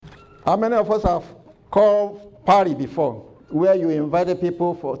How many of us have called party before, where you invited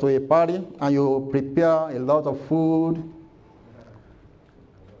people to a party and you prepare a lot of food?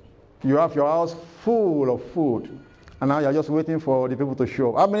 You have your house full of food, and now you're just waiting for the people to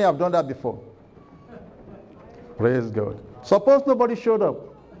show up. How many have done that before? Praise God. Suppose nobody showed up.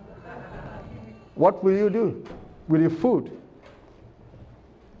 What will you do with the food?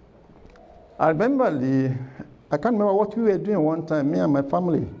 I can't remember what we were doing one time, me and my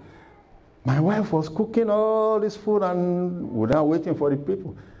family. My wife was cooking all this food and we were waiting for the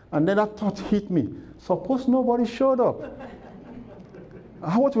people. And then that thought hit me. Suppose nobody showed up.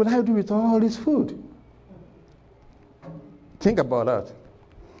 What will I do with all this food? Think about that.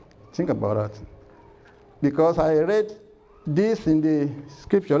 Think about that. Because I read this in the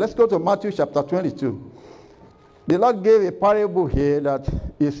scripture. Let's go to Matthew chapter 22. The Lord gave a parable here that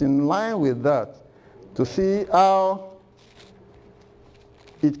is in line with that to see how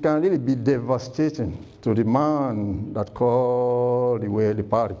it can really be devastating to the man that called away the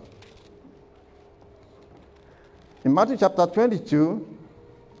party. In Matthew chapter 22,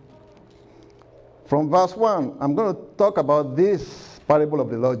 from verse 1, I'm going to talk about this parable of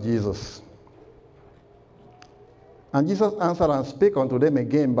the Lord Jesus. And Jesus answered and spake unto them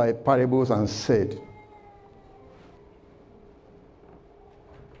again by parables and said,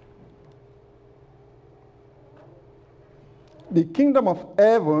 the kingdom of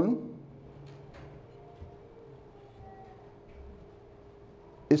heaven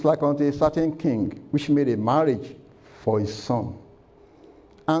is like unto a certain king, which made a marriage for his son,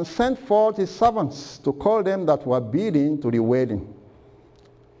 and sent forth his servants to call them that were bidden to the wedding,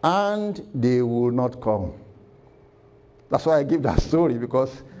 and they would not come. That's why I give that story,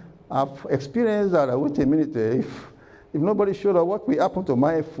 because I've experienced that. Wait a minute, if nobody showed up, what will happen to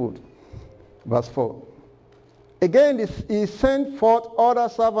my food? Verse 4. Again, he sent forth other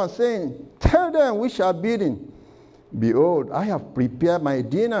servants, saying, tell them which are bidden, behold, I have prepared my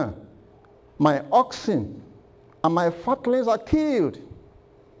dinner, my oxen and my fatlings are killed,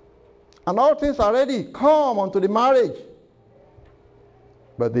 and all things are ready, come unto the marriage.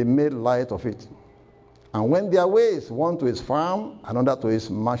 But they made light of it, and went their ways, one to his farm, another to his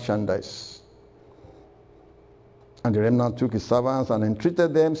merchandise. And the remnant took his servants and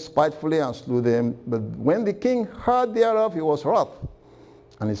entreated them spitefully and slew them. But when the king heard thereof, he was wroth.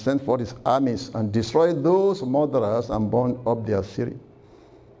 And he sent forth his armies and destroyed those murderers and burned up their city.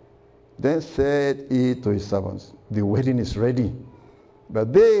 Then said he to his servants, the wedding is ready,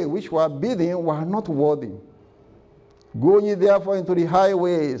 but they which were bidden were not worthy. Go ye therefore into the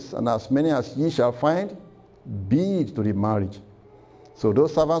highways, and as many as ye shall find, bid to the marriage. So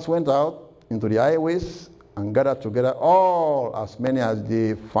those servants went out into the highways and gathered together all as many as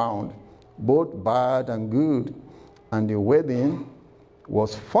they found, both bad and good. And the wedding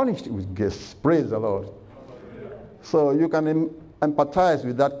was furnished with guests. Praise the Lord. So you can empathize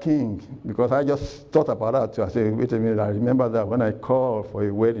with that king, because I just thought about that too. I said, wait a minute, I remember that when I called for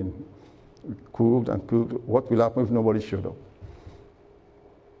a wedding, we cooked and cooked. What will happen if nobody showed up?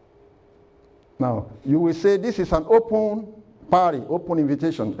 Now, you will say this is an open party, open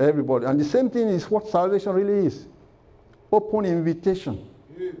invitation, everybody. And the same thing is what salvation really is. Open invitation.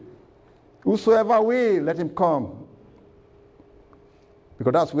 Yeah. Whosoever will, let him come.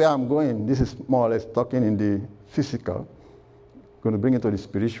 Because that's where I'm going. This is more or less talking in the physical. I'm going to bring it to the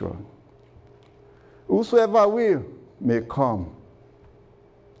spiritual. Whosoever will may come.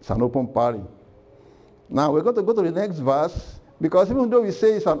 It's an open party. Now we're going to go to the next verse, because even though we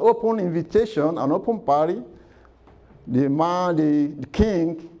say it's an open invitation, an open party, the man, the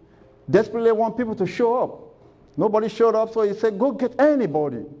king, desperately want people to show up. Nobody showed up, so he said, go get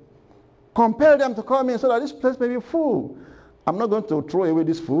anybody. Compel them to come in so that this place may be full. I'm not going to throw away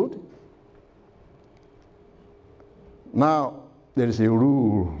this food. Now, there is a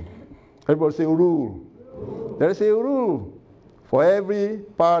rule. Everybody say rule. There is a rule for every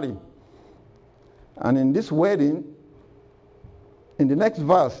party. And in this wedding, in the next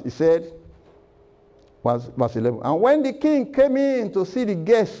verse, he said, verse 11, and when the king came in to see the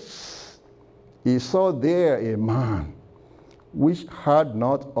guests, he saw there a man which had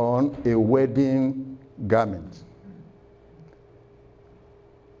not on a wedding garment.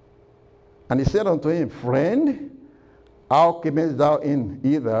 And he said unto him, friend, how camest thou in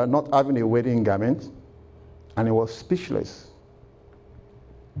hither, not having a wedding garment? And he was speechless.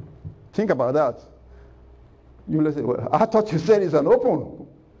 Think about that. You will say, well, I thought you said it's an open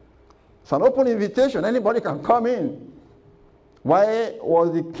invitation. Anybody can come in. Why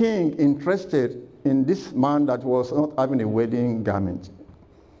was the king interested in this man that was not having a wedding garment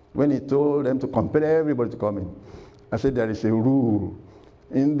when he told them to compel everybody to come in? I said there is a rule.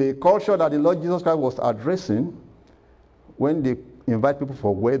 In the culture that the Lord Jesus Christ was addressing, when they invite people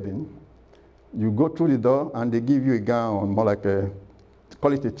for wedding, you go through the door and they give you a gown, more like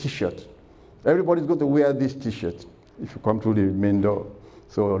call it a t-shirt. Everybody's going to wear this t-shirt if you come through the main door.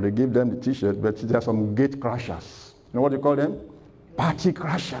 So they give them the t-shirt, but there are some gate crashers. You know what they call them? Party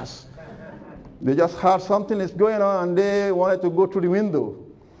crashers. They just heard something is going on and they wanted to go through the window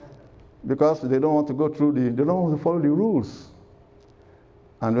because they don't want to go through they don't want to follow the rules.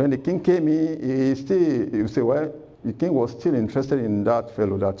 And when the king came in, you say, well, the king was still interested in that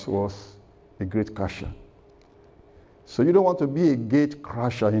fellow that was a great crasher. So you don't want to be a gate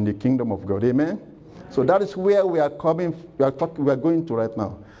crasher in the kingdom of God. Amen? So that is where we are going to right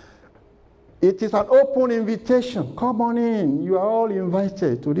now. It is an open invitation. Come on in. You are all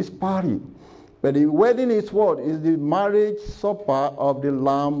invited to this party. But the wedding is what? Is the marriage supper of the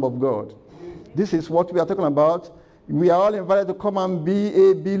Lamb of God. This is what we are talking about. We are all invited to come and be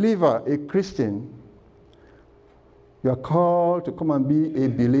a believer, a Christian. You are called to come and be a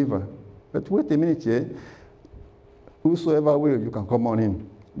believer. But wait a minute here. Whosoever will, you can come on in.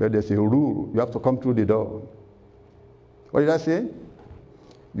 But there's a rule. You have to come through the door. What did I say?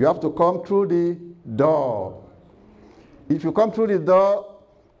 You have to come through the door. If you come through the door,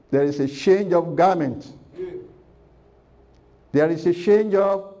 there is a change of garment. There is a change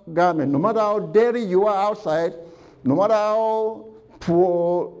of garment. No matter how dirty you are outside, no matter how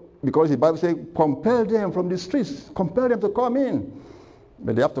poor, because the Bible says, compel them from the streets. Compel them to come in.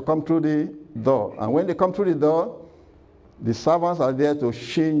 But they have to come through the door. And when they come through the door, the servants are there to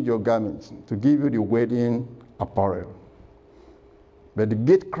change your garments, to give you the wedding apparel. But the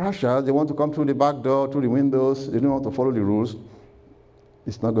gate crashers, they want to come through the back door, through the windows. They don't want to follow the rules.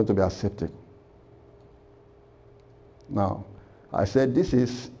 It's not going to be accepted. Now, I said this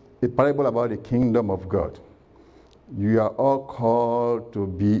is a parable about the kingdom of God. You are all called to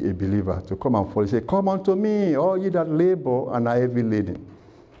be a believer, to come and follow. Say, come unto me, all ye that labor and are heavy laden,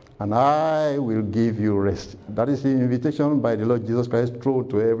 and I will give you rest. That is the invitation by the Lord Jesus Christ thrown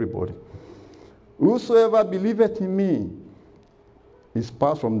to everybody. Whosoever believeth in me is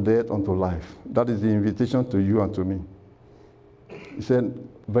passed from death unto life. That is the invitation to you and to me. He said,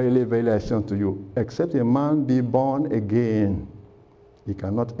 verily, verily, I say unto you, except a man be born again, he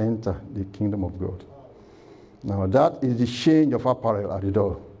cannot enter the kingdom of God. Now that is the change of apparel at the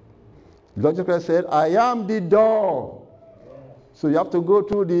door. The Lord Jesus Christ said, I am the door. So you have to go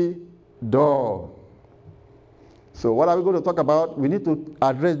through the door. So what are we going to talk about? We need to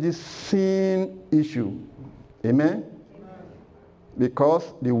address this sin issue. Amen?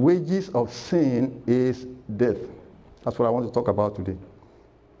 Because the wages of sin is death. That's what I want to talk about today.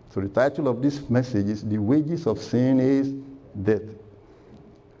 So the title of this message is The Wages of Sin is Death.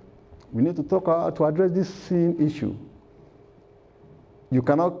 We need to to address this sin issue. You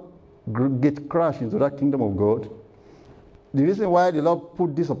cannot get crashed into that kingdom of God. The reason why the Lord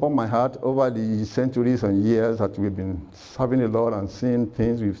put this upon my heart over the centuries and years that we've been serving the Lord and seeing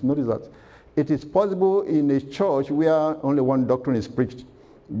things, we've noticed that it is possible in a church where only one doctrine is preached.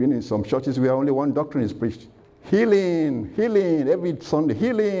 Been in some churches where only one doctrine is preached. Healing, healing, every Sunday,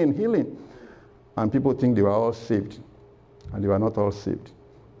 healing, healing. And people think they were all saved. And they were not all saved.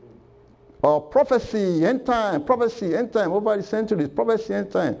 Or prophecy, end time, over the centuries, prophecy,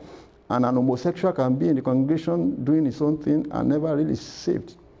 end time. And an homosexual can be in the congregation doing his own thing and never really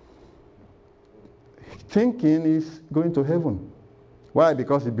saved. Thinking is going to heaven. Why?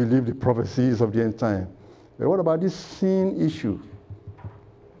 Because he believed the prophecies of the end time. But what about this sin issue?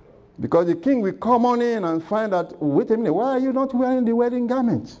 Because the king will come on in and find out, wait a minute, why are you not wearing the wedding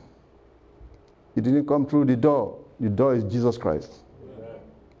garment? He didn't come through the door. The door is Jesus Christ.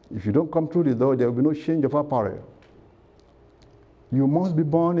 If you don't come through the door, there will be no change of apparel. You must be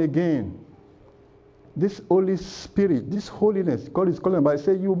born again. This Holy Spirit, this holiness, God is calling by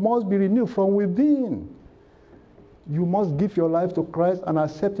saying you must be renewed from within. You must give your life to Christ and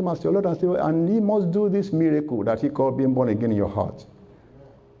accept Him as your Lord and Savior, and He must do this miracle that He called being born again in your heart.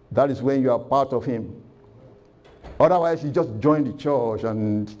 That is when you are part of Him. Otherwise, you just join the church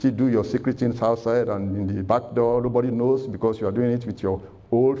and still do your secret things outside and in the back door. Nobody knows because you are doing it with your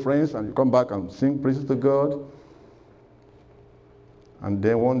old friends, and you come back and sing praises to God. And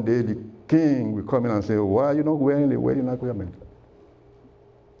then one day the king will come in and say, why are you not wearing the wedding garment?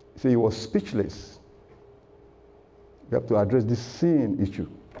 See, he was speechless. You have to address this sin issue.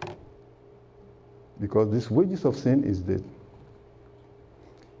 Because this wages of sin is death.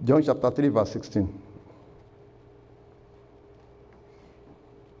 John chapter 3 verse 16.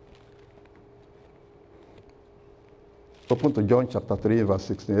 Open to John chapter 3 verse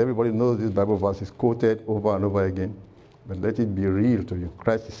 16. Everybody knows this Bible verse is quoted over and over again. But let it be real to you.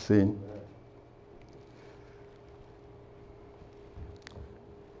 Christ is saying,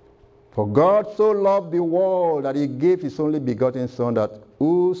 for God so loved the world that he gave his only begotten Son, that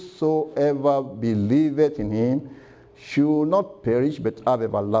whosoever believeth in him should not perish but have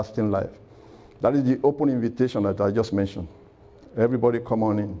everlasting life. That is the open invitation that I just mentioned. Everybody come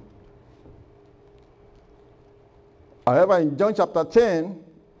on in. However, in John chapter 10,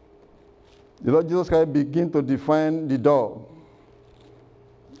 the Lord Jesus Christ begins to define the door.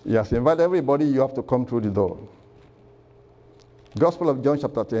 He has invited everybody, you have to come through the door. Gospel of John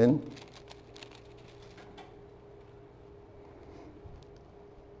chapter 10.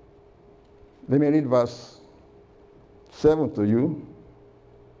 Let me read verse 7 to you.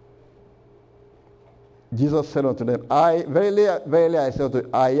 Jesus said unto them, verily, verily I say unto you,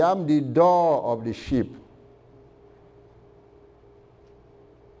 I am the door of the sheep.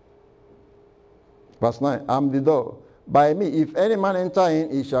 Verse 9, I am the door. By me, if any man enter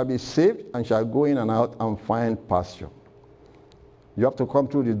in, he shall be saved, and shall go in and out and find pasture. You have to come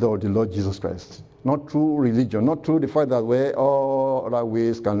through the door, the Lord Jesus Christ. Not through religion, not through the fact that way all other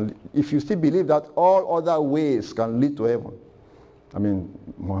ways can. If you still believe that all other ways can lead to heaven, I mean,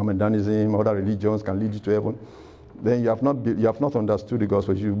 Mohammedanism, other religions can lead you to heaven, then you have not understood the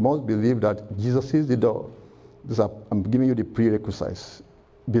gospel. You must believe that Jesus is the door. I'm giving you the prerequisites.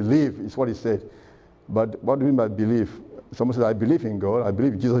 Believe is what he said. But what do you mean by belief? Someone says, I believe in God. I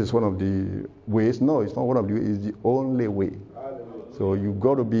believe Jesus is one of the ways. No, it's not one of the ways. It's the only way. So you've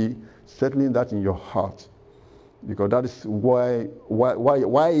got to be settling that in your heart, because that is why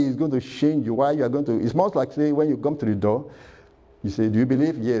he's going to change you. Why you are going to? It's most like say when you come to the door, you say, "Do you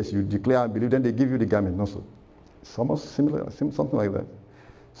believe?" Yes, you declare I believe. Then they give you the garment. No, so it's almost similar, something like that.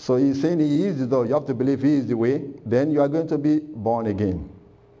 So he's saying he is the door. You have to believe he is the way. Then you are going to be born again.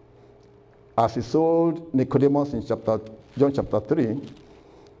 As he told Nicodemus in John chapter 3.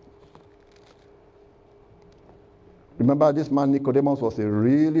 Remember, this man Nicodemus was a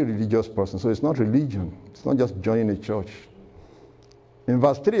really religious person. So it's not religion. It's not just joining a church. In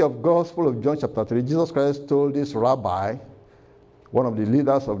verse 3 of Gospel of John chapter 3, Jesus Christ told this rabbi, one of the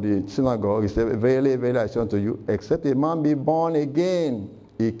leaders of the synagogue, he said, verily, verily, I say unto you, except a man be born again,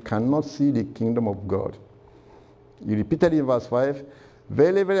 he cannot see the kingdom of God. He repeated in verse 5,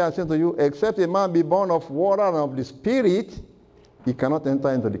 verily, verily, I say unto you, except a man be born of water and of the Spirit, he cannot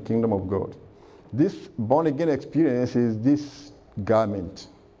enter into the kingdom of God. This born-again experience is this garment.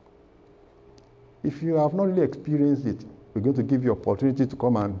 If you have not really experienced it, we're going to give you opportunity to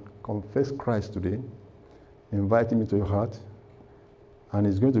come and confess Christ today, invite him into your heart, and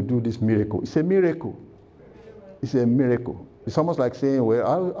he's going to do this miracle. It's a miracle. It's a miracle. It's almost like saying,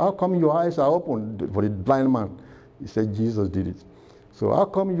 well, how come your eyes are open for the blind man? He said Jesus did it. So how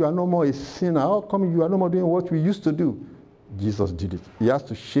come you are no more a sinner? How come you are no more doing what we used to do? Jesus did it. He has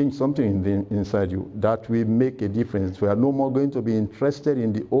to change something inside you that will make a difference. We are no more going to be interested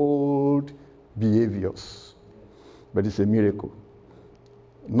in the old behaviors. But it's a miracle.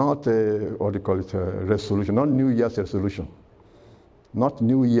 Not what do you call it, resolution, not New Year's resolution. Not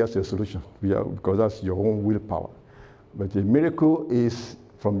New Year's resolution, because that's your own willpower. But the miracle is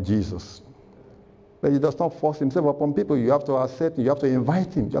from Jesus. But he does not force himself upon people. You have to accept him, you have to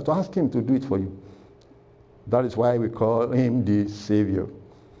invite him, you have to ask him to do it for you. That is why we call him the Savior,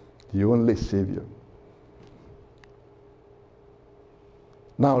 the only Savior.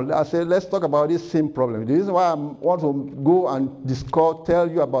 Now, I said, let's talk about this sin problem. The reason why I want to go and tell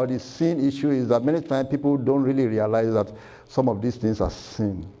you about the sin issue is that many times people don't really realize that some of these things are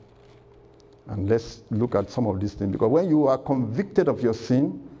sin. And let's look at some of these things. Because when you are convicted of your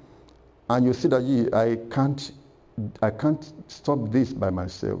sin, and you see that I can't stop this by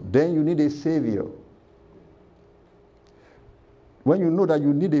myself, then you need a Savior. When you know that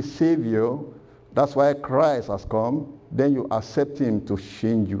you need a Savior, that's why Christ has come, then you accept him to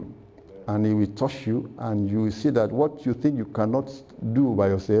change you. And he will touch you, and you will see that what you think you cannot do by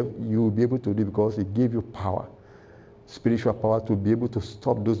yourself, you will be able to do because he gave you power, spiritual power to be able to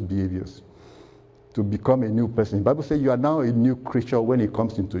stop those behaviors, to become a new person. The Bible says you are now a new creature when he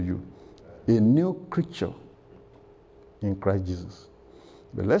comes into you. A new creature in Christ Jesus.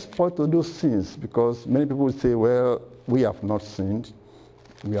 But let's point to those sins, because many people will say, well, we have not sinned.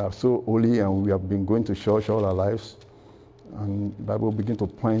 We are so holy and we have been going to church all our lives. And the Bible begins to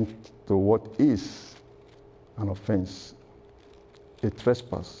point to what is an offense, a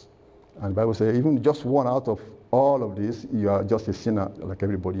trespass. And the Bible says even just one out of all of this, you are just a sinner like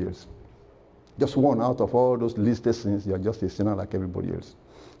everybody else. Just one out of all those listed sins, you are just a sinner like everybody else.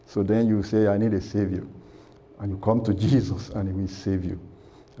 So then you say, I need a Savior. And you come to Jesus and he will save you.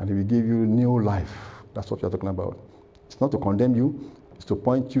 And he will give you new life. That's what you're talking about. It's not to condemn you, it's to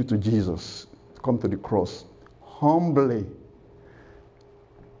point you to Jesus. Come to the cross humbly.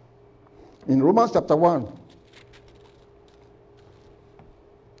 In Romans chapter 1,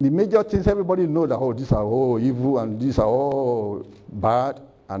 the major things everybody know that, these are all evil and these are all bad,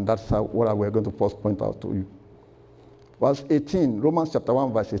 and that's what we're going to first point out to you. Verse 18, Romans chapter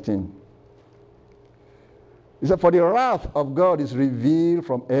 1, verse 18. He said, for the wrath of God is revealed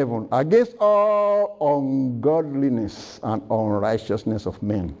from heaven against all ungodliness and unrighteousness of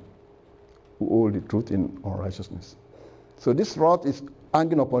men who hold the truth in unrighteousness. So this wrath is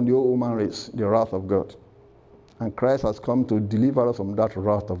hanging upon the whole human race, the wrath of God. And Christ has come to deliver us from that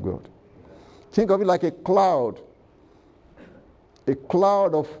wrath of God. Think of it like a cloud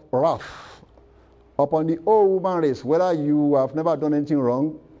of wrath upon the whole human race. Whether you have never done anything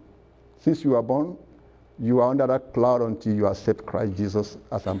wrong since you were born, you are under that cloud until you accept Christ Jesus,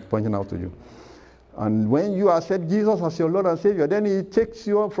 as I'm pointing out to you. And when you accept Jesus as your Lord and Savior, then He takes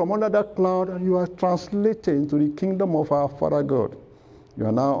you up from under that cloud and you are translated into the kingdom of our Father God. You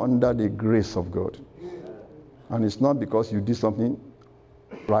are now under the grace of God. And it's not because you did something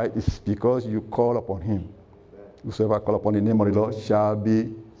right, it's because you call upon Him. Whosoever call upon the name of the Lord shall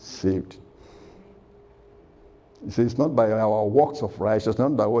be saved. You see, it's not by our works of righteousness,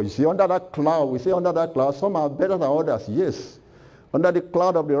 not by what you see under that cloud. We say under that cloud, some are better than others. Yes. Under the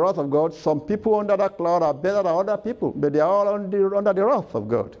cloud of the wrath of God, some people under that cloud are better than other people, but they are all under the wrath of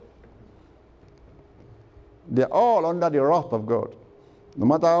God. They are all under the wrath of God. No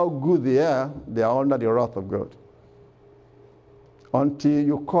matter how good they are under the wrath of God. Until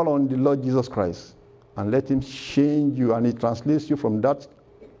you call on the Lord Jesus Christ and let Him change you, and He translates you from that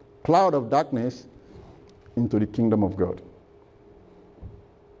cloud of darkness into the kingdom of God.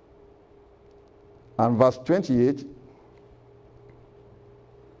 And verse 28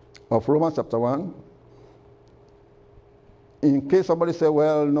 of Romans chapter 1, in case somebody say,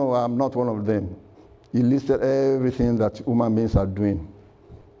 well, no, I'm not one of them, he listed everything that human beings are doing,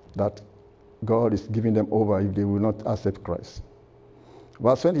 that God is giving them over if they will not accept Christ.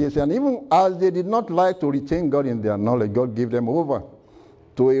 Verse 28 says, and even as they did not like to retain God in their knowledge, God gave them over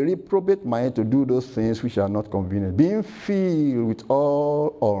to a reprobate mind to do those things which are not convenient, being filled with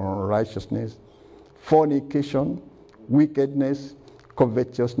all unrighteousness, fornication, wickedness,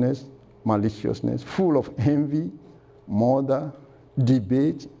 covetousness, maliciousness, full of envy, murder,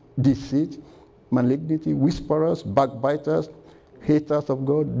 debate, deceit, malignity, whisperers, backbiters, haters of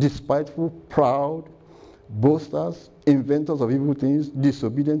God, despiteful, proud, boasters, inventors of evil things,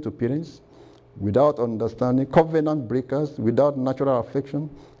 disobedient to parents, without understanding, covenant breakers, without natural affection,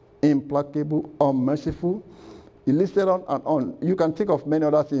 implacable, unmerciful. He listed on and on. You can think of many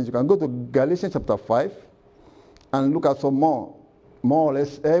other things. You can go to Galatians chapter 5 and look at some more or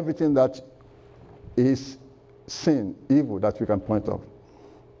less everything that is sin, evil, that we can point out.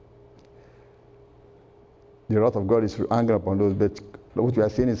 The wrath of God is angry upon those, but what we are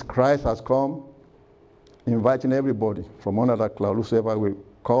saying is Christ has come inviting everybody from under that cloud, whosoever will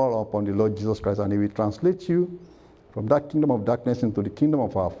call upon the Lord Jesus Christ, and He will translate you from that kingdom of darkness into the kingdom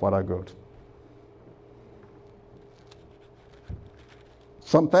of our Father God.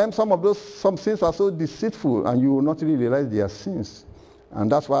 Sometimes some sins are so deceitful and you will not really realize they are sins.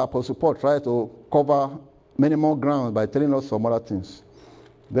 And that's why Apostle Paul tried to cover many more grounds by telling us some other things.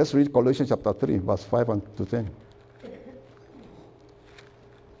 Let's read Colossians chapter 3, verse 5 and to 10.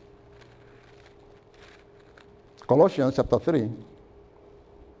 Colossians chapter 3.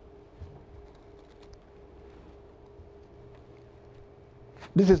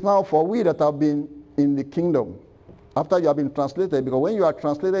 This is now for we that have been in the kingdom. After you have been translated, because when you are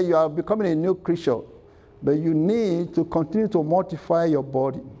translated, you are becoming a new creature. But you need to continue to mortify your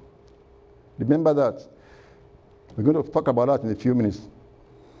body. Remember that. We're going to talk about that in a few minutes.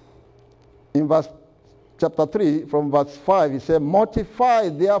 In verse chapter 3, from verse 5, he said, mortify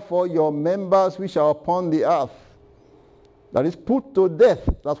therefore your members which are upon the earth. That is, put to death.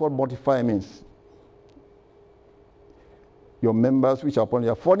 That's what mortify means. Your members which are upon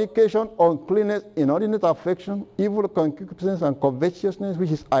the earth. Fornication, uncleanness, inordinate affection, evil concupiscence, and covetousness, which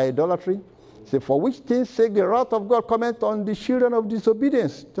is idolatry. Say, for which things sake the wrath of God cometh on the children of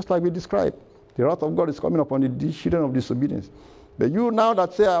disobedience. Just like we described. The wrath of God is coming upon the children of disobedience. But you now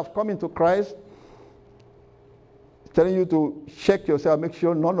that say, I have come into Christ, telling you to check yourself, make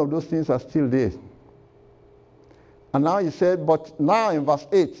sure none of those things are still there. And now he said, but now in verse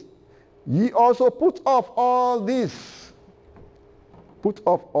 8, ye also put off all this. Put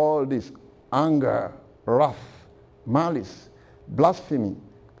off all this. Anger, wrath, malice, blasphemy,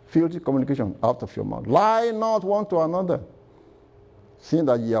 filthy communication out of your mouth. Lie not one to another, seeing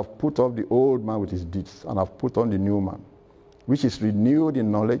that ye have put off the old man with his deeds, and have put on the new man, which is renewed in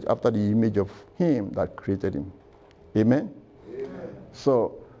knowledge after the image of him that created him. Amen? Amen.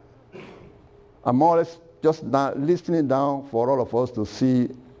 So, I'm more or less just now listening down for all of us to see.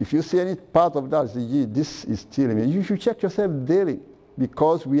 If you see any part of that, say, this is still me. You should check yourself daily,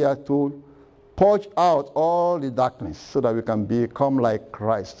 because we are to purge out all the darkness so that we can become like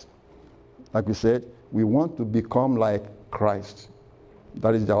Christ. Like we said, we want to become like Christ.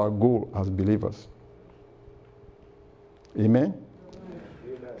 That is our goal as believers. Amen?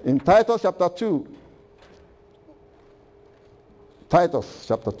 In Titus chapter 2, Titus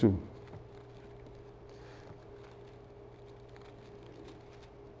chapter 2.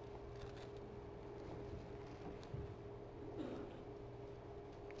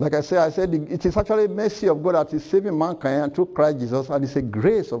 Like I said, it is actually mercy of God that is saving mankind through Christ Jesus, and it's a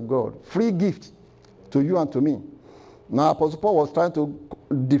grace of God, free gift to you and to me. Now, Apostle Paul was trying to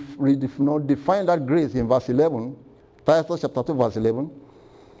define that grace in verse 11, Titus chapter 2, verse 11.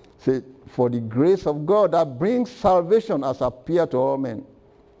 Say, for the grace of God that brings salvation has appeared to all men,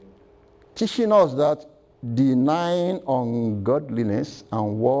 teaching us that denying ungodliness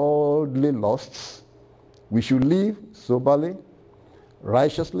and worldly lusts, we should live soberly,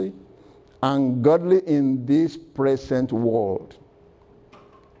 righteously, and godly in this present world.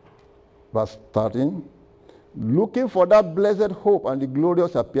 Verse 13. Looking for that blessed hope and the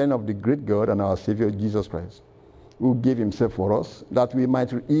glorious appearing of the great God and our Savior Jesus Christ, who gave himself for us, that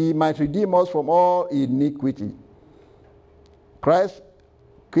he might redeem us from all iniquity. Christ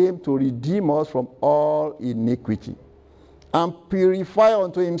came to redeem us from all iniquity and purify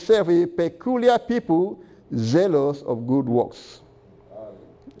unto himself a peculiar people zealous of good works.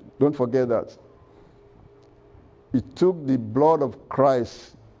 Don't forget that. It took the blood of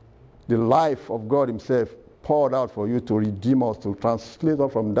Christ, the life of God himself, poured out for you to redeem us, to translate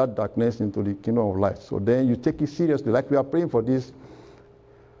us from that darkness into the kingdom of light. So then you take it seriously, like we are praying for these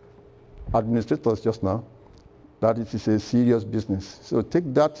administrators just now, that it is a serious business. So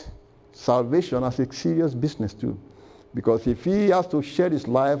take that salvation as a serious business too. Because if he has to shed his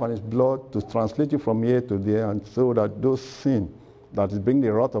life and his blood to translate you from here to there, and so that those sins that is bringing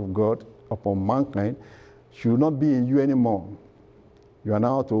the wrath of God upon mankind should not be in you anymore. You are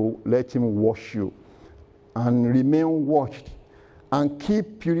now to let him wash you and remain washed and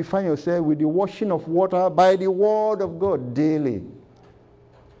keep purifying yourself with the washing of water by the word of God daily.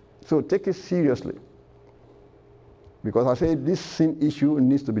 So take it seriously. Because I say this sin issue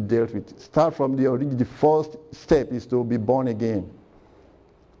needs to be dealt with. Start from the first step is to be born again.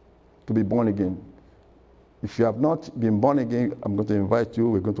 To be born again. If you have not been born again, I'm going to invite you.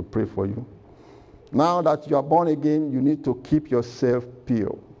 We're going to pray for you. Now that you are born again, you need to keep yourself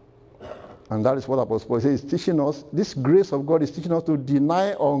pure. And that is what Apostle Paul says. He's teaching us, this grace of God is teaching us to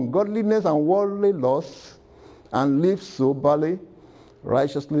deny ungodliness and worldly lusts and live soberly,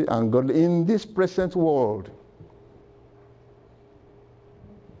 righteously, and godly in this present world.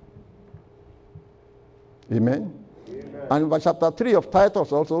 Amen? Amen. And in verse chapter 3 of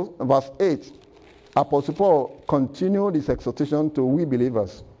Titus also, verse 8, Apostle Paul continued his exhortation to we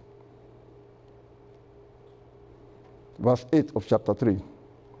believers. Verse 8 of chapter 3.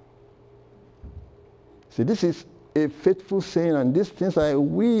 See, this is a faithful saying, and these things I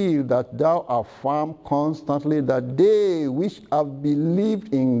will that thou affirm constantly, that they which have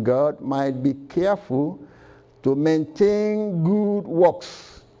believed in God might be careful to maintain good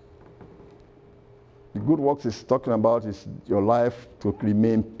works. The good works is talking about is your life to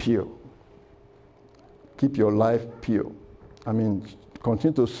remain pure. Keep your life pure. I mean,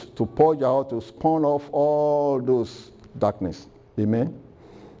 continue to purge out, to spawn off all those darkness. Amen?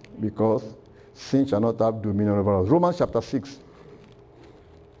 Because sin shall not have dominion over us. Romans chapter 6.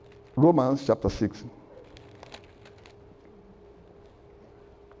 Romans chapter 6.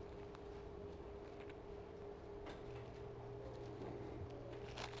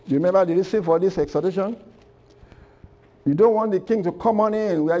 Do you remember the reason for this exhortation? You don't want the king to come on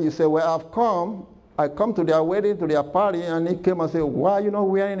in where you say, well, I come to their wedding, to their party, and he came and said, why are you not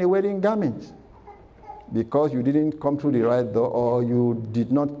wearing a wedding garment? Because you didn't come through the right door, or you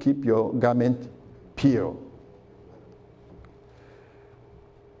did not keep your garment pure.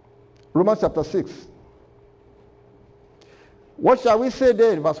 Romans chapter 6. What shall we say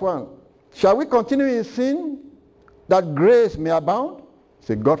there in verse 1? Shall we continue in sin that grace may abound?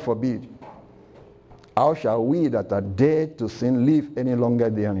 Say, God forbid. How shall we that are dead to sin live any longer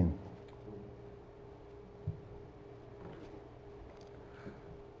therein?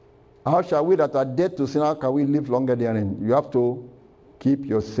 How shall we that are dead to sin, how can we live longer therein? You have to keep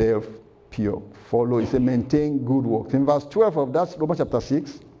yourself pure. Follow. It says maintain good works. In verse 12 of that Romans chapter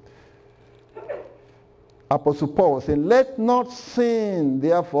 6, Apostle Paul was saying, let not sin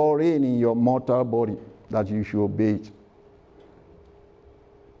therefore reign in your mortal body, that you should obey it.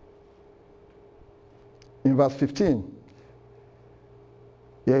 In verse 15,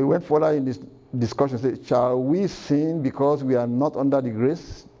 he went further in this discussion, said, shall we sin because we are not under the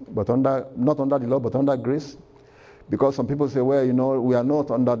grace, not under the law, but under grace? Because some people say, well, we are not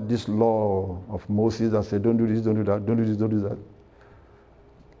under this law of Moses that said, don't do this, don't do that, don't do this, don't do that.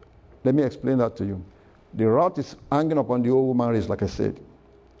 Let me explain that to you. The wrath is hanging upon the whole human race, like I said,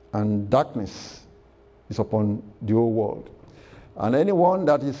 and darkness is upon the whole world. And anyone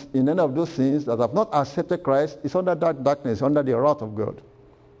that is in any of those sins that have not accepted Christ is under that darkness, under the wrath of God.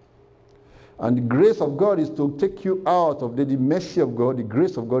 And the grace of God is to take you out of the mercy of God. The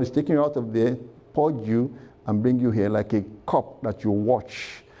grace of God is taking you out of there, purge you, and bring you here like a cup that you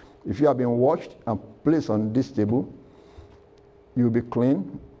wash. If you have been washed and placed on this table, you will be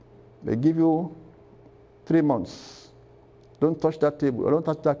clean. They give you 3 months. Don't touch that table, or don't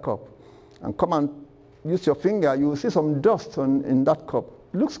touch that cup. And come and use your finger, you will see some dust in that cup.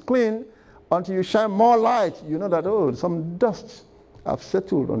 It looks clean until you shine more light. You know that, some dust have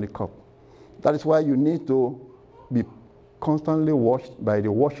settled on the cup. That is why you need to be constantly washed by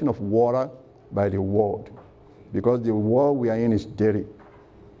the washing of water by the word. Because the world we are in is dirty.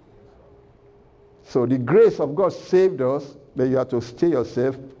 So the grace of God saved us, but you have to stay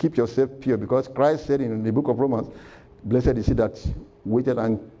yourself, keep yourself pure. Because Christ said in the book of Romans, blessed is he that waiteth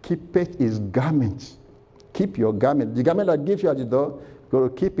and keepeth his garment. Keep your garment. The garment that gives you at the door, you got to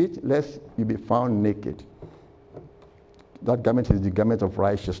keep it lest you be found naked. That garment is the garment of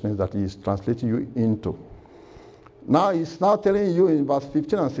righteousness that he is translating you into. Now he's now telling you in verse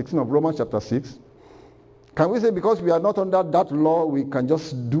 15 and 16 of Romans chapter 6, can we say because we are not under that law, we can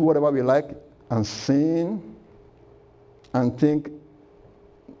just do whatever we like and sin and think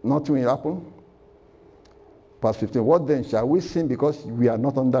nothing will happen? Verse 15, what then? Shall we sin because we are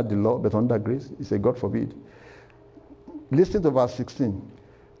not under the law but under grace? He said, God forbid. Listen to verse 16.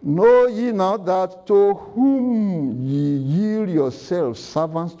 Know ye not that to whom ye yield yourselves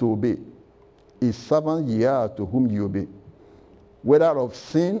servants to obey, is servants ye are to whom ye obey, whether of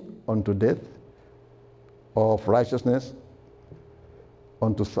sin unto death, or of righteousness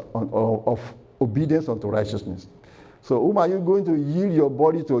of obedience unto righteousness. So whom are you going to yield your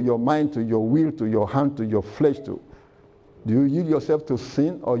body to, your mind to, your will to, your hand to, your flesh to? Do you yield yourself to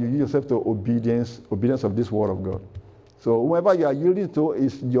sin, or you yield yourself to obedience of this word of God? So whoever you are yielding to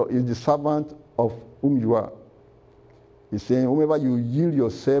is the servant of whom you are. He's saying whomever you yield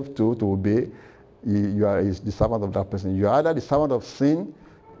yourself to obey, is the servant of that person. You are either the servant of sin,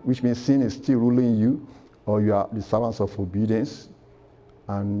 which means sin is still ruling you, or you are the servants of obedience,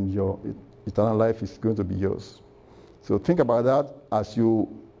 and your eternal life is going to be yours. So think about that as you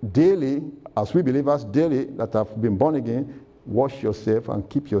daily, as we believers daily that have been born again, wash yourself and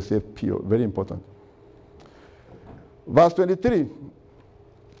keep yourself pure. Very important. Verse 23.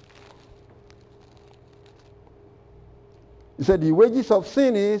 He said, the wages of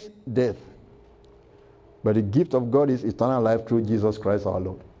sin is death, but the gift of God is eternal life through Jesus Christ our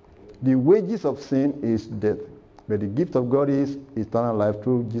Lord. The wages of sin is death, but the gift of God is eternal life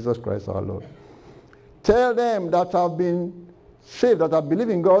through Jesus Christ our Lord. Tell them that have been saved, that have believed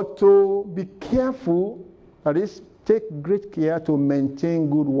in God, to be careful, that is, take great care to maintain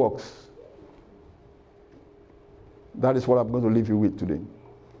good works. That is what I'm going to leave you with today.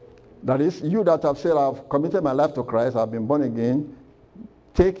 That is, you that have said, I've committed my life to Christ, I've been born again,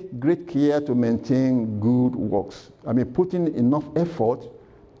 take great care to maintain good works. I mean, put in enough effort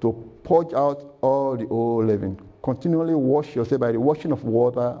to purge out all the old leaven. Continually wash yourself by the washing of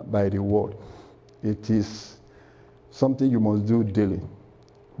water by the word. It is something you must do daily.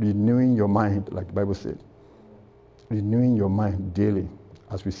 Renewing your mind, like the Bible said. Renewing your mind daily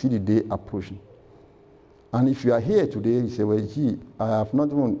as we see the day approaching. And if you are here today, you say, well, I have not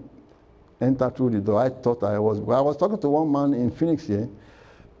even entered through the door. I thought I was. Well, I was talking to one man in Phoenix here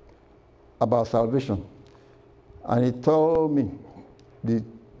about salvation. And he told me the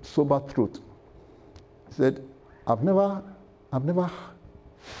sober truth. He said, I've never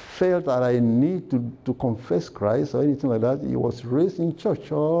felt that I need to confess Christ or anything like that. He was raised in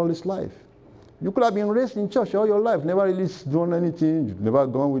church all his life. You could have been raised in church all your life, never really done anything. You've never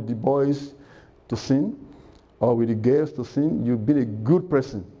gone with the boys to sin or with the girls to sin. You've been a good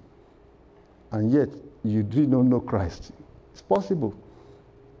person. And yet, you did not know Christ. It's possible.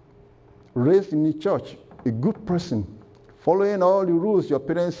 Raised in the church, a good person, following all the rules your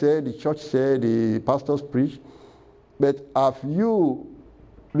parents said, the church said, the pastors preached. But have you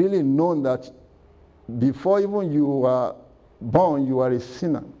really known that before even you were born, you are a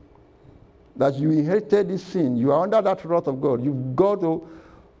sinner? that you inherited this sin. You are under that wrath of God. You've got to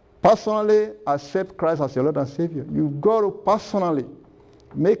personally accept Christ as your Lord and Savior. You've got to personally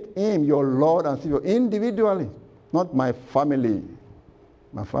make him your Lord and Savior individually, not my family.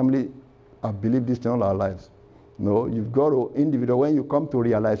 My family have believed this thing all our lives. No, you've got to individual. When you come to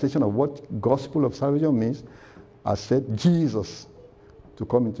realization of what gospel of salvation means, accept Jesus to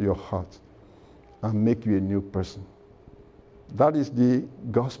come into your heart and make you a new person. That is the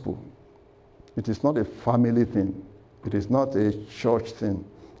gospel. It is not a family thing. It is not a church thing.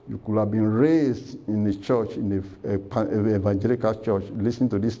 You could have been raised in a church, in an evangelical church, listening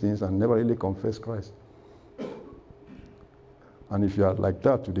to these things and never really confess Christ. And if you are like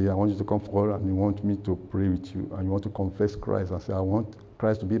that today, I want you to come forward and you want me to pray with you and you want to confess Christ and say, I want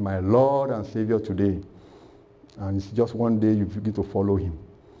Christ to be my Lord and Savior today. And it's just one day you begin to follow him.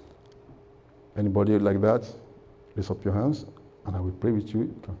 Anybody like that? Raise up your hands and I will pray with you.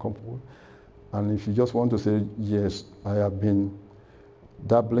 You can come forward. And if you just want to say, yes, I have been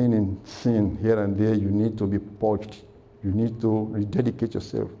dabbling in sin here and there, you need to be purged. You need to rededicate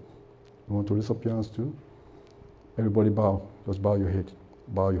yourself. You want to raise up your hands too? Everybody bow. Just bow your head.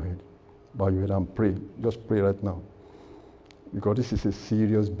 Bow your head. Bow your head and pray. Just pray right now. Because this is a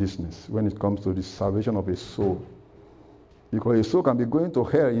serious business when it comes to the salvation of a soul. Because a soul can be going to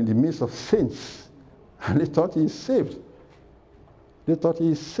hell in the midst of saints. And they thought he is saved. They thought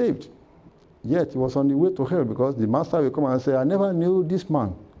he is saved. Yet he was on the way to hell because the master will come and say, I never knew this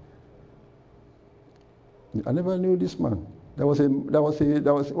man. I never knew this man. When I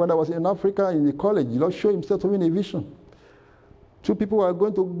was in Africa in the college, the Lord showed himself to me in a vision. Two people were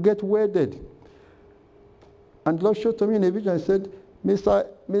going to get wedded. And the Lord showed to me in a vision and said, Mr.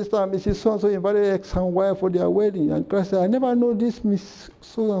 and Mrs. So-and-so invited X and Y for their wedding. And Christ said, I never know this Miss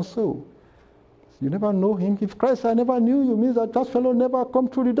so-and-so. You never know him. If Christ said, I never knew you, means that fellow never come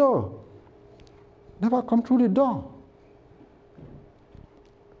through the door. Never come through the door.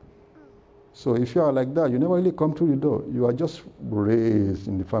 So if you are like that, you never really come through the door. You are just raised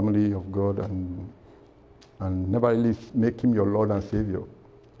in the family of God and never really make him your Lord and Savior.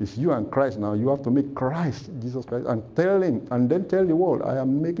 It's you and Christ now. You have to make Christ, Jesus Christ, and tell him, and then tell the world, I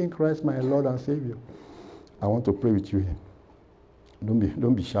am making Christ my Lord and Savior. I want to pray with you here.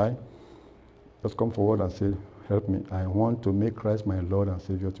 Don't be shy. Just come forward and say, help me. I want to make Christ my Lord and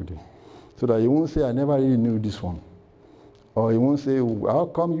Savior today. So that you won't say, I never really knew this one. Or you won't say, how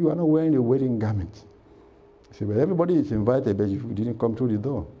come you are not wearing a wedding garment? You say, well, everybody is invited, but you didn't come through the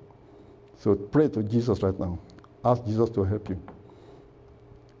door. So pray to Jesus right now. Ask Jesus to help you.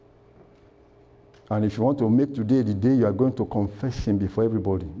 And if you want to make today the day you are going to confess him before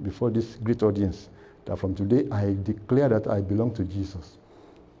everybody, before this great audience, that from today I declare that I belong to Jesus.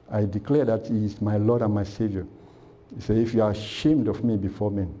 I declare that he is my Lord and my Savior. He said, if you are ashamed of me before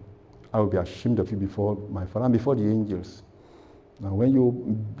men, I will be ashamed of you before my Father and before the angels. Now when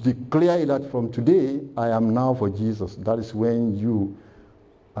you declare that from today, I am now for Jesus, that is when you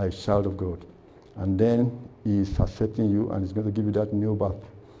are a child of God. And then he is accepting you and is going to give you that new birth.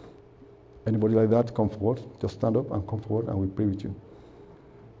 Anybody like that, come forward. Just stand up and come forward and we'll pray with you.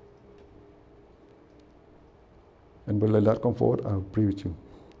 Anybody like that, come forward, I'll pray with you.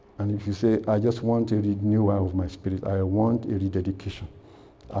 And if you say, I just want a renewal of my spirit, I want a rededication.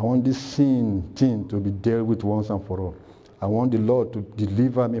 I want this sin thing to be dealt with once and for all. I want the Lord to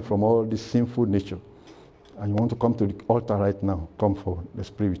deliver me from all this sinful nature. And you want to come to the altar right now, come forward.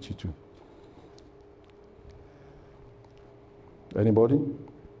 Let's pray with you too. Anybody?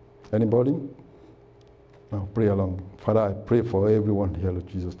 Anybody? Now pray along. Father, I pray for everyone here, Lord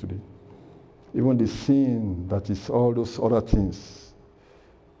Jesus, today. Even the sin that is all those other things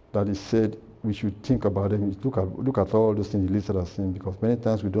that is said, we should think about them. Look at all those things listed as sin, because many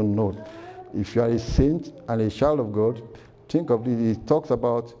times we don't know. If you are a saint and a child of God, think of it. He talks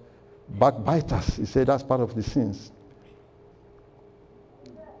about backbiters. He said that's part of the sins.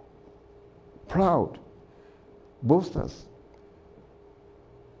 Proud, boasters.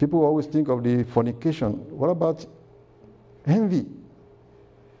 People always think of the fornication. What about envy?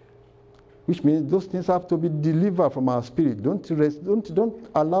 Which means those things have to be delivered from our spirit. Don't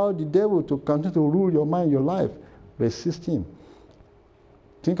allow the devil to continue to rule your mind, your life. Resist him.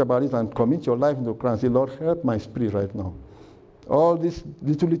 Think about it and commit your life into Christ. Say, Lord, help my spirit right now. All these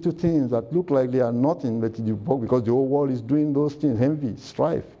little things that look like they are nothing, but you work because the whole world is doing those things. Envy,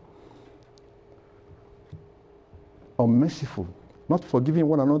 strife, unmerciful, not forgiving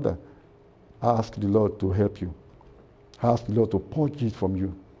one another. Ask the Lord to help you. Ask the Lord to purge it from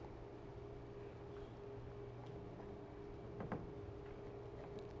you.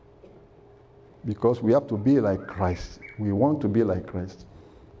 Because we have to be like Christ. We want to be like Christ.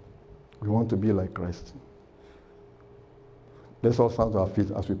 We want to be like Christ. Let's all stand to our feet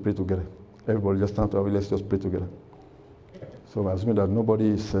as we pray together. Everybody just stand to our feet. Let's just pray together. So assuming that nobody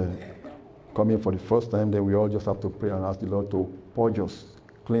is coming for the first time, then we all just have to pray and ask the Lord to purge us,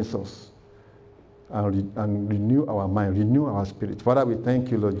 cleanse us, and renew our mind, renew our spirit. Father, we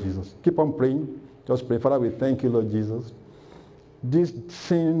thank you, Lord Jesus. Keep on praying. Just pray. Father, we thank you, Lord Jesus. This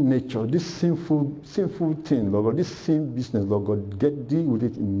sin nature, this sinful thing, Lord God, this sin business, Lord God, deal with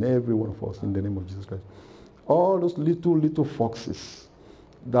it in every one of us in the name of Jesus Christ. All those little foxes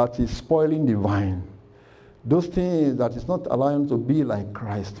that is spoiling the vine, those things that is not allowing to be like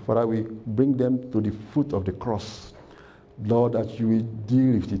Christ, Father, we bring them to the foot of the cross. Lord, that you will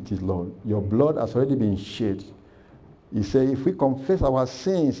deal with it, Lord. Your blood has already been shed. He said, if we confess our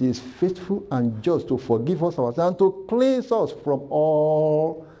sins, he is faithful and just to forgive us our sins and to cleanse us from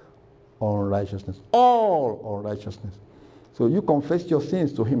all unrighteousness. All unrighteousness. So you confess your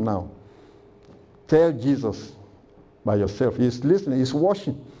sins to him now. Tell Jesus by yourself. He's listening, he's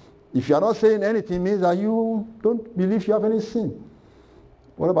watching. If you are not saying anything, it means that you don't believe you have any sin.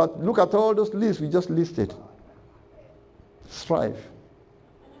 What about, look at all those lists we just listed. Strife,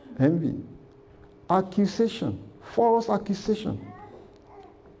 envy, accusation, false accusation.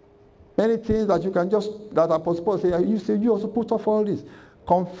 Many things that you can just, that are possible, say, you also put off all this.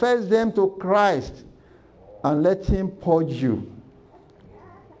 Confess them to Christ and let him purge you.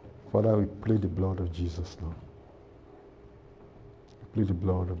 Father, we plead the blood of Jesus, Lord. We plead the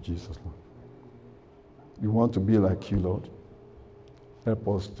blood of Jesus, Lord. We want to be like you, Lord. Help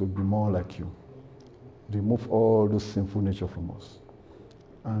us to be more like you. Remove all those sinful nature from us.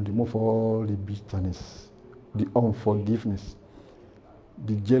 And remove all the bitterness, the unforgiveness,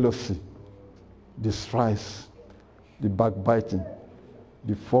 the jealousy, the strife, the backbiting,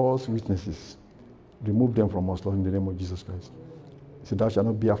 the false witnesses. Remove them from us, Lord, in the name of Jesus Christ. He said, thou shalt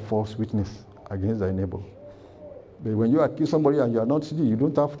not be a false witness against thy neighbor. But when you accuse somebody and you are not, you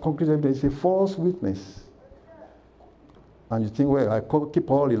don't have concrete evidence, it's a false witness. And you think, well, I keep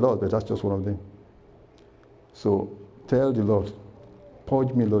all the laws, but that's just one of them. So tell the Lord,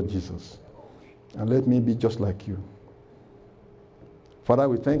 purge me, Lord Jesus, and let me be just like you. Father,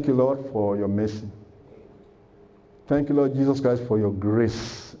 we thank you, Lord, for your mercy. Thank you, Lord Jesus Christ, for your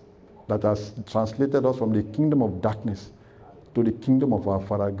grace that has translated us from the kingdom of darkness to the kingdom of our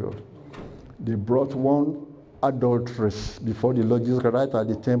Father God. They brought one adulteress before the Lord Jesus Christ right at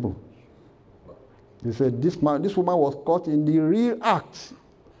the temple. They said, this woman was caught in the real act.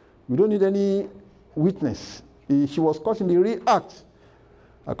 We don't need any witness. She was caught in the real act.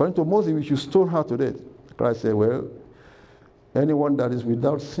 According to Moses, we should stone her to death. Christ said, well, anyone that is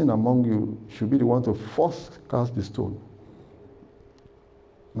without sin among you should be the one to first cast the stone.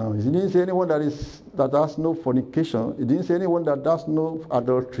 Now, he didn't say anyone that has no fornication. He didn't say anyone that does no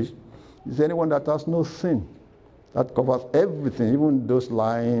adultery. He said anyone that has no sin. That covers everything, even those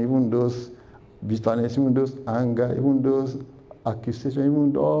lying, even those bitterness, even those anger, even those accusations,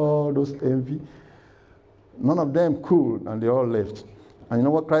 even all those envy. None of them could, and they all left. And you know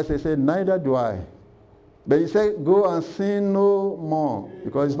what Christ said? Neither do I. But he said, go and sin no more,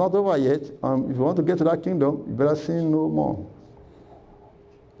 because it's not over yet. If you want to get to that kingdom, you better sin no more.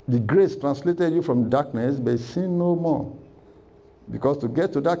 The grace translated you from darkness, but sin no more. Because to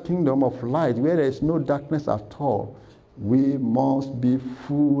get to that kingdom of light, where there is no darkness at all, we must be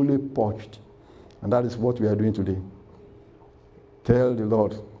fully purged. And that is what we are doing today. Tell the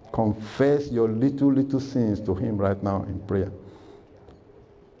Lord, confess your little sins to him right now in prayer.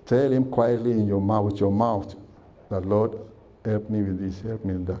 Tell him quietly in your mouth, with your mouth, that Lord, help me with this, help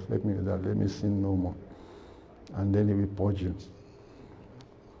me with that, help me with that, let me sin no more. And then he will purge you.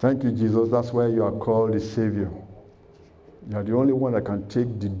 Thank you, Jesus. That's why you are called the Savior. You are the only one that can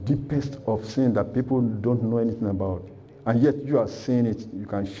take the deepest of sin that people don't know anything about. And yet you are seeing it. You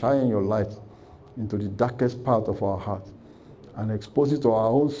can shine your light into the darkest part of our heart and expose it to our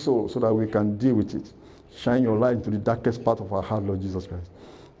own soul so that we can deal with it. Shine your light into the darkest part of our heart, Lord Jesus Christ.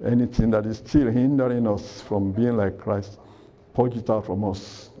 Anything that is still hindering us from being like Christ, purge it out from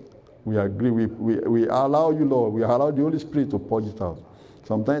us. We agree. We allow you, Lord. We allow the Holy Spirit to purge it out.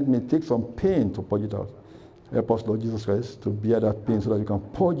 Sometimes it may take some pain to purge it out. Help us, Lord Jesus Christ, to bear that pain so that you can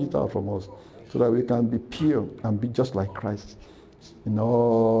purge it out from us, so that we can be pure and be just like Christ in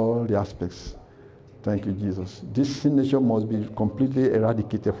all the aspects. Thank you, Jesus. This sin nature must be completely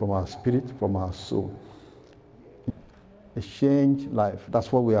eradicated from our spirit, from our soul. A changed life.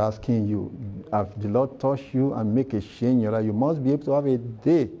 That's what we're asking you. Have the Lord touch you and make a change in your life? You must be able to have a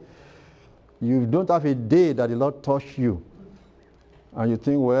day. You don't have a day that the Lord touch you. And you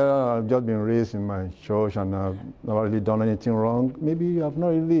think, well, I've just been raised in my church and I've not really done anything wrong. Maybe you have not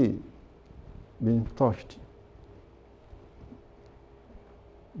really. been touched.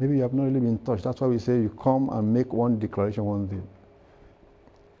 Maybe you have not really been touched. That's why we say you come and make one declaration one day.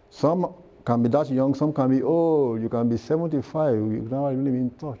 Some can be that young, some can be old. You can be 75, you've never really been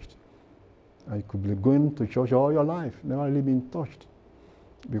touched. And you could be going to church all your life, never really been touched.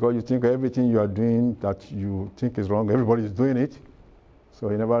 Because you think everything you are doing that you think is wrong, everybody is doing it. So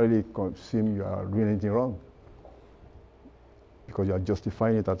you never really seem you are doing anything wrong. Because you are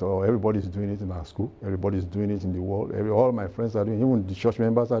justifying it at all. Everybody is doing it in our school. Everybody is doing it in the world. All my friends are doing it. Even the church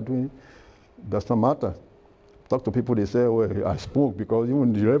members are doing it. Does not matter. Talk to people, they say, well, I spoke because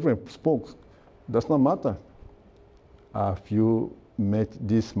even the reverend spoke. Does not matter. Have you met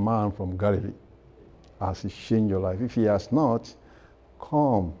this man from Galilee? Has he changed your life? If he has not,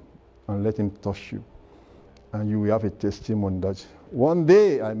 come and let him touch you. And you will have a testimony that one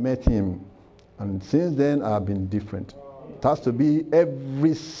day I met him, and since then I have been different. It has to be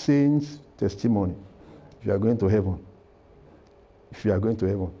every saint's testimony if you are going to heaven. If you are going to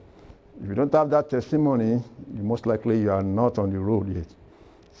heaven. If you don't have that testimony, most likely you are not on the road yet.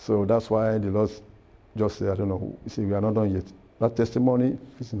 So that's why the Lord just said, I don't know, he said, we are not done yet. That testimony,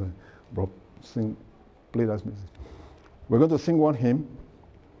 bro, sing, play that music. We're going to sing one hymn.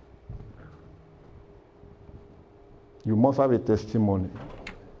 You must have a testimony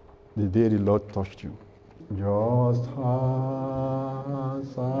the day the Lord touched you. Just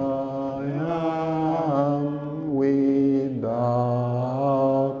as I am without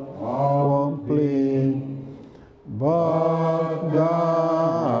complaint, but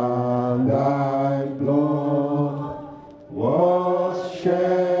God, thy blood was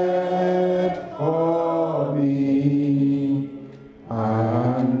shed for me,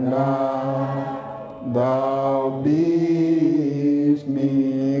 and thou bidst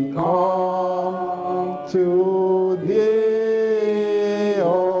me come to thee, O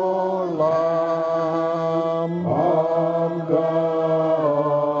Lamb of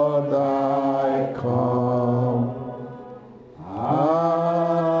God, I come, I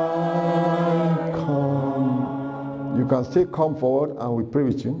come. You can still come forward and we pray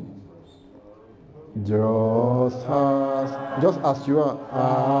with you. Just as you are,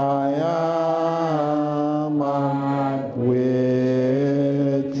 I am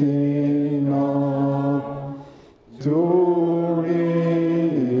waiting on to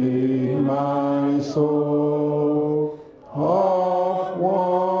rid my soul of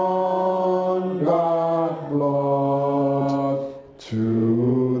one God blood,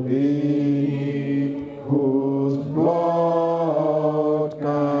 to thee whose blood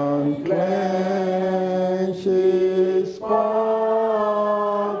can cleanse his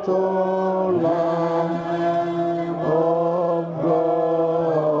spot, O Lamb of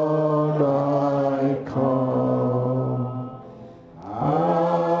God, I come, I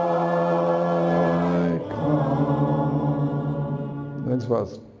come. Next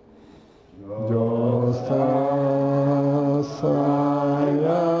verse. Just as I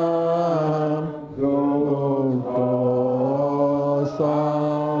am, those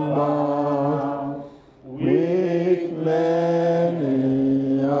I'm bound with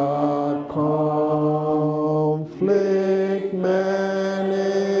many a conflict,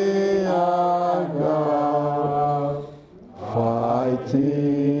 many a God,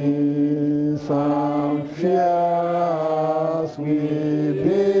 fighting some fears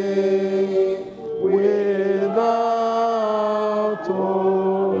within, without, O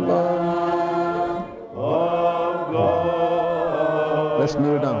Lamb of God. Let's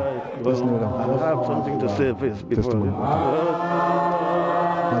kneel down. Let's kneel down. I have something to say before. Testimony.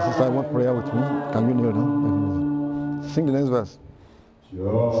 My sister, I want prayer with me. Can you kneel down? Sing the next verse.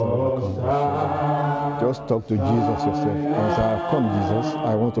 Just talk to Jesus yourself. And say, I've come, Jesus.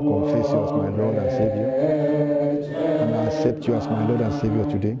 I want to confess you as my Lord and Savior. And I accept you as my Lord and Savior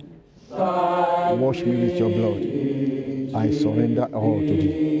today. Wash me with your blood. I surrender all to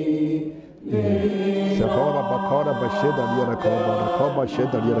thee. Sahora bakara basheda liara kobara, koba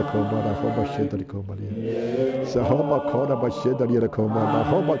sheda liara kobara, hoba sheda kobara. Sahaba kora basheda liara kobara,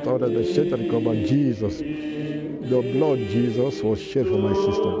 hoba tora the sheda kobara. Jesus, the blood Jesus was shed for my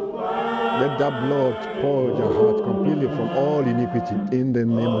sister. Let that blood purge your heart completely from all iniquity in the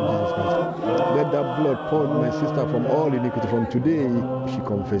name of Jesus Christ. Let that blood purge my sister from all iniquity. From today, she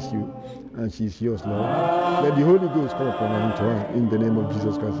confessed you and she is yours, Lord. Let the Holy Ghost come upon her into her in the name of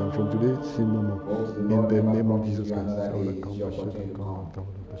Jesus Christ. And from today, sin no more. In the name of Jesus Christ. Let me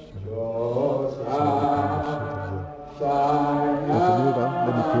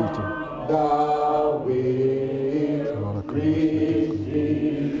pray with you.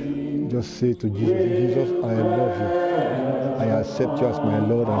 Just say to Jesus, Jesus, I love you. I accept you as my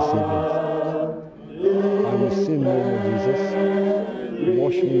Lord and Savior. sin no more, Jesus.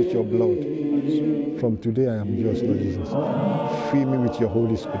 Wash me with your blood. From today I am yours, Lord Jesus. Fill me with your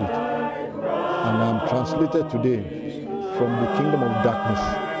Holy Spirit. And I am translated today from the kingdom of darkness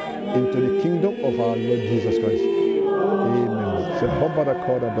into the kingdom of our Lord Jesus Christ. Amen. So Hobara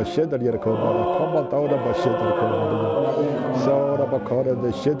Koda Basheda Yerkobara, Hobatauda Basheda Kobara, Saura Bakora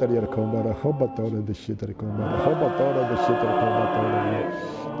the Sheta Yerkobara, Hobatauda the Sheta Kobara, Hobatauda the Sheta Kobara.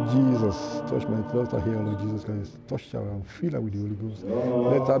 Jesus, touch my daughter here, Lord Jesus Christ. Touch her and fill her with the Holy Ghost.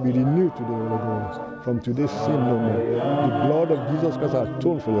 Let her be renewed to the Holy Ghost. From today, sin no more. The blood of Jesus Christ has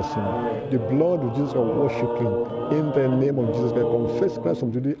atoned for your sin. The blood of Jesus Christ will wash you clean. In the name of Jesus Christ, confess Christ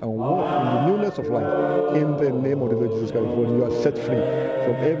from today and walk in the newness of life. In the name of the Lord Jesus Christ, for you are set free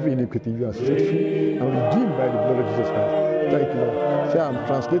from every iniquity. You are set free and redeemed by the blood of Jesus Christ. Thank you, Lord. Say, I am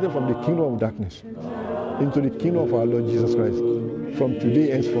translated from the kingdom of darkness into the kingdom of our Lord Jesus Christ. From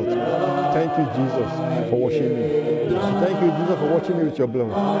today henceforth. Thank you, Jesus, for washing me. Thank you, Jesus, for washing me with your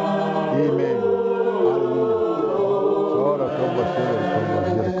blood. Amen.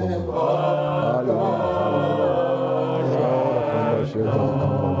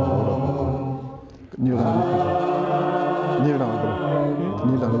 Kneel down, kneel down,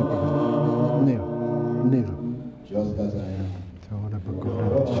 kneel down, kneel. Just as I am.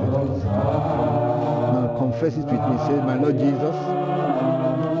 Now confess it with me. Say, my Lord Jesus,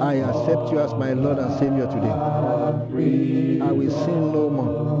 I accept you as my Lord and Savior today. I will sin no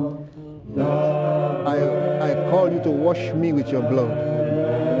more. I call you to wash me with your blood.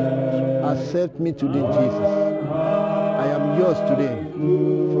 Accept me today, Jesus. I am yours today.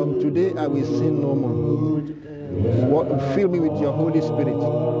 From today I will sin no more. Fill me with your Holy Spirit.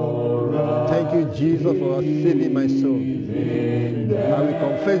 Thank you, Jesus, for saving my soul. I will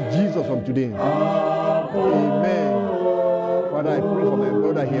confess Jesus from today. Amen. Father, I pray for my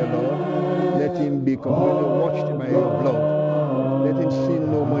brother here, Lord. Let him be completely washed by your blood. Let him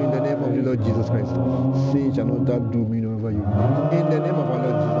sin no more in the name of the Lord Jesus Christ. Sin shall not that dominion over you. In the name of our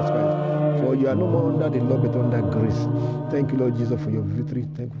Lord Jesus Christ. For you are no more under the law but under grace. Thank you, Lord Jesus, for your victory.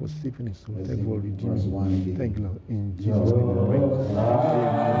 Thank you for saving his soul. Thank you for redeeming. Thank you, Lord. In Jesus' name we pray.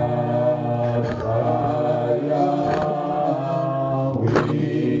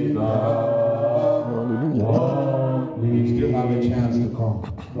 Hallelujah. We still have a chance to come.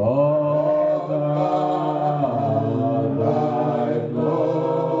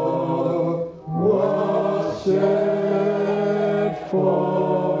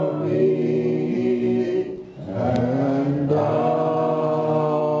 For me, and thou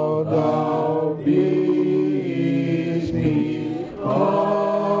bidst me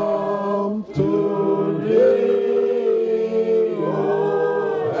come today.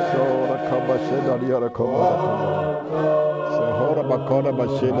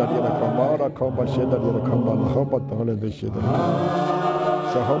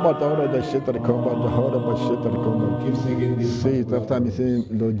 Say it after me, say,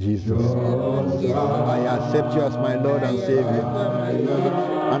 Lord Jesus, I accept you as my Lord and Savior,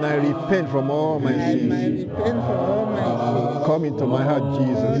 and I repent from all my sins. Come into my heart,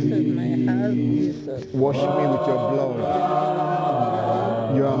 Jesus. Wash me with your blood.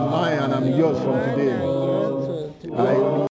 You are mine and I'm yours from today. I